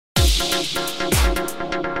In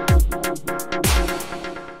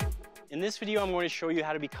this video, I'm going to show you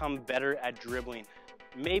how to become better at dribbling.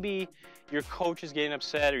 Maybe your coach is getting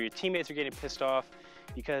upset or your teammates are getting pissed off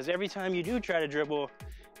because every time you do try to dribble,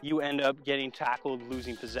 you end up getting tackled,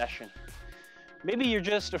 losing possession. Maybe you're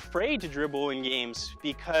just afraid to dribble in games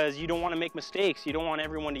because you don't want to make mistakes. You don't want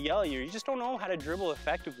everyone to yell at you. You just don't know how to dribble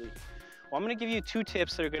effectively. Well, I'm going to give you 2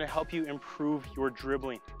 tips that are going to help you improve your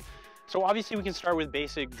dribbling. So obviously we can start with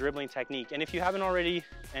basic dribbling technique. And if you haven't already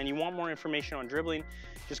and you want more information on dribbling,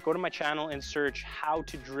 just go to my channel and search how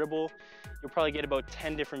to dribble. You'll probably get about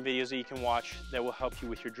 10 different videos that you can watch that will help you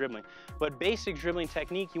with your dribbling. But basic dribbling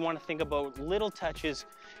technique, you want to think about little touches,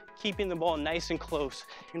 keeping the ball nice and close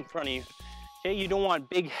in front of you. Okay, you don't want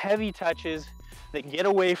big heavy touches that get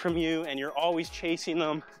away from you and you're always chasing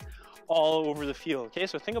them all over the field. Okay,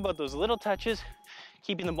 so think about those little touches,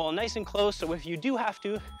 keeping the ball nice and close, so if you do have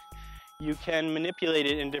to, you can manipulate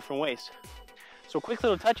it in different ways. So quick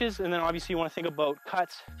little touches, and then obviously you want to think about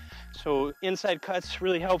cuts. So inside cuts,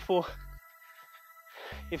 really helpful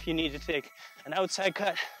if you need to take an outside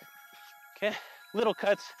cut. Okay, little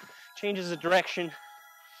cuts, changes the direction,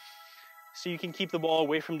 so you can keep the ball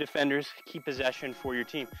away from defenders, keep possession for your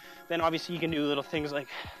team. Then obviously you can do little things like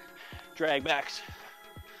drag backs,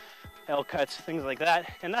 L cuts, things like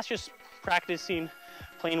that. And that's just practicing,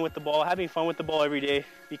 playing with the ball, having fun with the ball every day,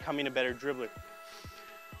 becoming a better dribbler.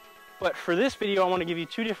 But for this video, I want to give you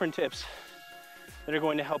 2 different tips that are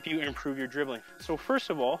going to help you improve your dribbling. So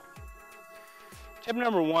first of all, tip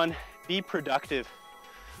number 1, be productive.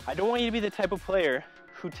 I don't want you to be the type of player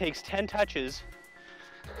who takes 10 touches.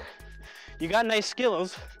 You got nice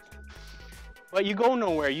skills, but you go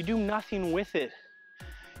nowhere. You do nothing with it.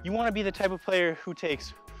 You want to be the type of player who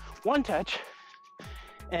takes 1 touch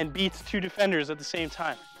and beats 2 defenders at the same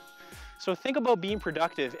time. So think about being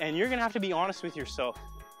productive, and you're gonna have to be honest with yourself.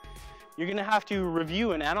 You're gonna have to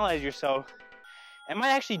review and analyze yourself. Am I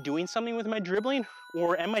actually doing something with my dribbling,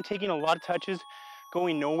 or am I taking a lot of touches,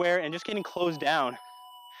 going nowhere, and just getting closed down?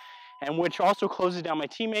 And which also closes down my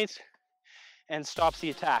teammates and stops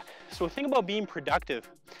the attack. So think about being productive.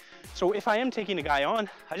 So if I am taking a guy on,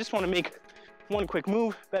 I just want to make 1 quick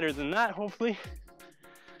move, better than that, hopefully.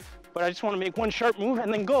 But I just want to make 1 sharp move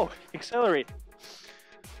and then go, accelerate.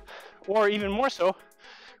 Or even more so,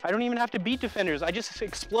 I don't even have to beat defenders. I just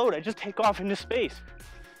explode, I just take off into space.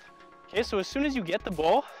 Okay, so as soon as you get the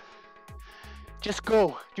ball, just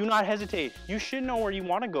go, do not hesitate. You should know where you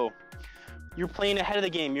want to go. You're playing ahead of the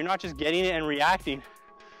game. You're not just getting it and reacting.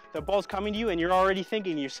 The ball's coming to you and you're already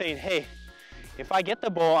thinking, you're saying, hey, if I get the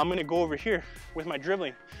ball, I'm gonna go over here with my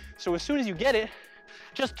dribbling. So as soon as you get it,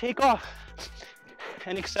 just take off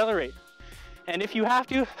and accelerate. And if you have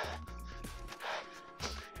to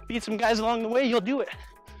beat some guys along the way, you'll do it.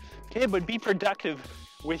 Okay, but be productive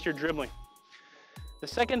with your dribbling. The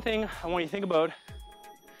second thing I want you to think about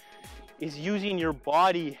is using your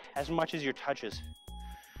body as much as your touches.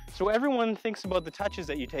 So everyone thinks about the touches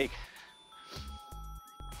that you take,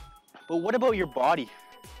 but what about your body?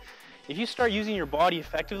 If you start using your body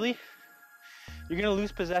effectively, you're gonna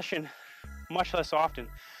lose possession much less often.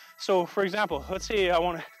 So for example, let's say I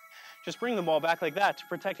wanna just bring the ball back like that to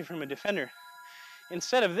protect it from a defender.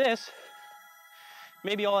 Instead of this,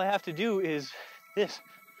 maybe all I have to do is this,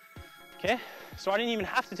 okay? So I didn't even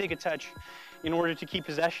have to take a touch in order to keep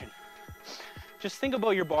possession. Just think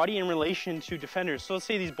about your body in relation to defenders. So let's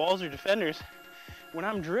say these balls are defenders. When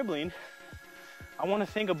I'm dribbling, I want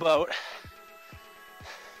to think about,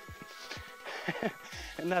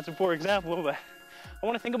 and that's a poor example, but I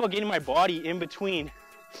want to think about getting my body in between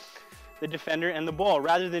the defender and the ball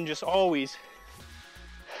rather than just always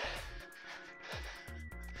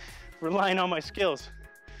relying on my skills,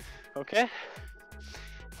 okay?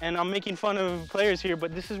 And I'm making fun of players here,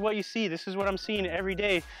 but this is what you see. This is what I'm seeing every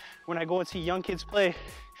day when I go and see young kids play.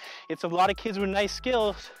 It's a lot of kids with nice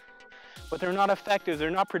skills, but they're not effective, they're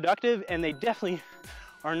not productive, and they definitely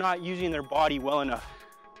are not using their body well enough.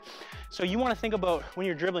 So you want to think about, when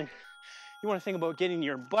you're dribbling, you want to think about getting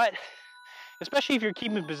your butt, especially if you're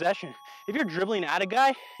keeping possession. If you're dribbling at a guy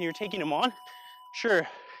and you're taking him on, sure,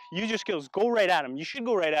 use your skills, go right at him. You should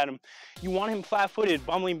go right at him. You want him flat-footed,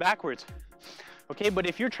 bumbling backwards. Okay, but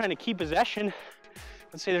if you're trying to keep possession,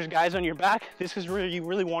 let's say there's guys on your back, this is where you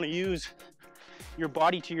really want to use your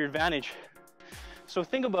body to your advantage. So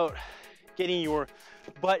think about getting your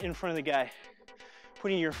butt in front of the guy,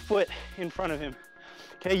 putting your foot in front of him,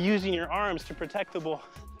 okay, using your arms to protect the ball.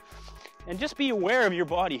 And just be aware of your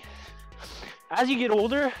body. As you get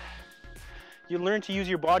older, you learn to use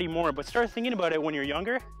your body more, but start thinking about it when you're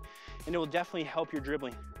younger, and it will definitely help your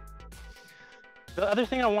dribbling. The other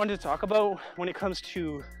thing I wanted to talk about when it comes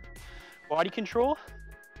to body control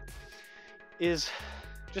is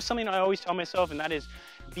just something I always tell myself, and that is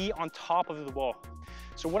be on top of the ball.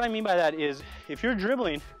 So what I mean by that is if you're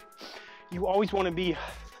dribbling, you always want to be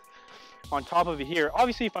on top of it here.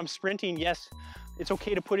 Obviously, if I'm sprinting, yes, it's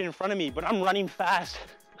okay to put it in front of me, but I'm running fast,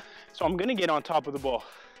 so I'm gonna get on top of the ball.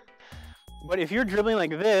 But if you're dribbling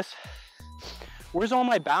like this, where's all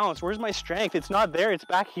my balance? Where's my strength? It's not there, it's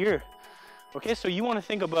back here. Okay, so you want to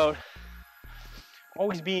think about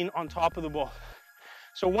always being on top of the ball.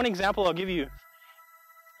 So one example I'll give you,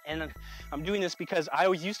 and I'm doing this because I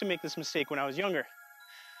always used to make this mistake when I was younger.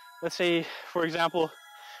 Let's say, for example,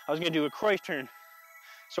 I was gonna do a Cruyff turn.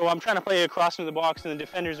 So I'm trying to play across into the box and the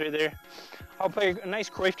defender's right there. I'll play a nice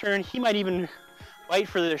Cruyff turn. He might even bite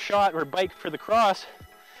for the shot or bite for the cross,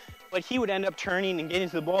 but he would end up turning and getting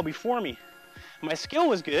to the ball before me. My skill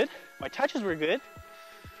was good, my touches were good,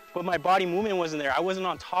 but my body movement wasn't there. I wasn't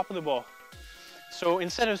on top of the ball. So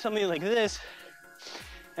instead of something like this,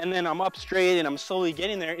 and then I'm up straight and I'm slowly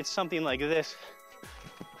getting there, it's something like this.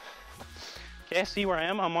 Okay, see where I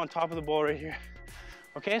am? I'm on top of the ball right here.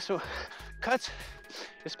 Okay, so cuts,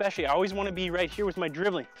 especially, I always want to be right here with my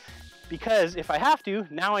dribbling, because if I have to,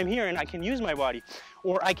 now I'm here and I can use my body,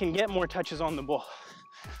 or I can get more touches on the ball.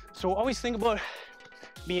 So always think about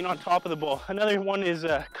being on top of the ball. Another one is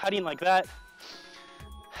cutting like that.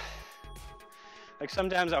 Like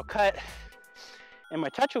sometimes I'll cut and my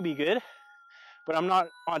touch will be good, but I'm not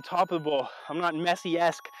on top of the ball. I'm not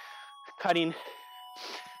Messi-esque cutting,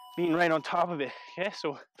 being right on top of it. Okay,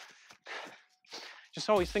 so just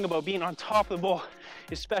always think about being on top of the ball,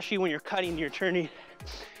 especially when you're cutting, you're turning.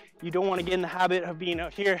 You don't want to get in the habit of being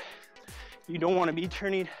out here. You don't want to be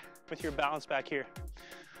turning with your balance back here.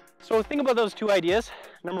 So think about those two ideas.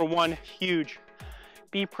 Number one, huge.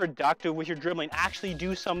 Be productive with your dribbling. Actually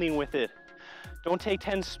do something with it. Don't take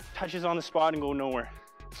 10 touches on the spot and go nowhere.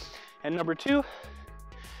 And number two,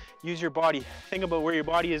 use your body. Think about where your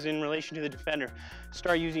body is in relation to the defender.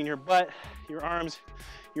 Start using your butt, your arms,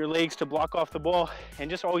 your legs to block off the ball, and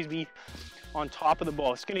just always be on top of the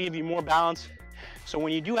ball. It's gonna give you more balance. So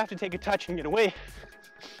when you do have to take a touch and get away,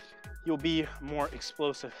 you'll be more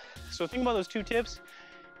explosive. So think about those two tips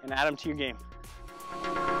and add them to your game.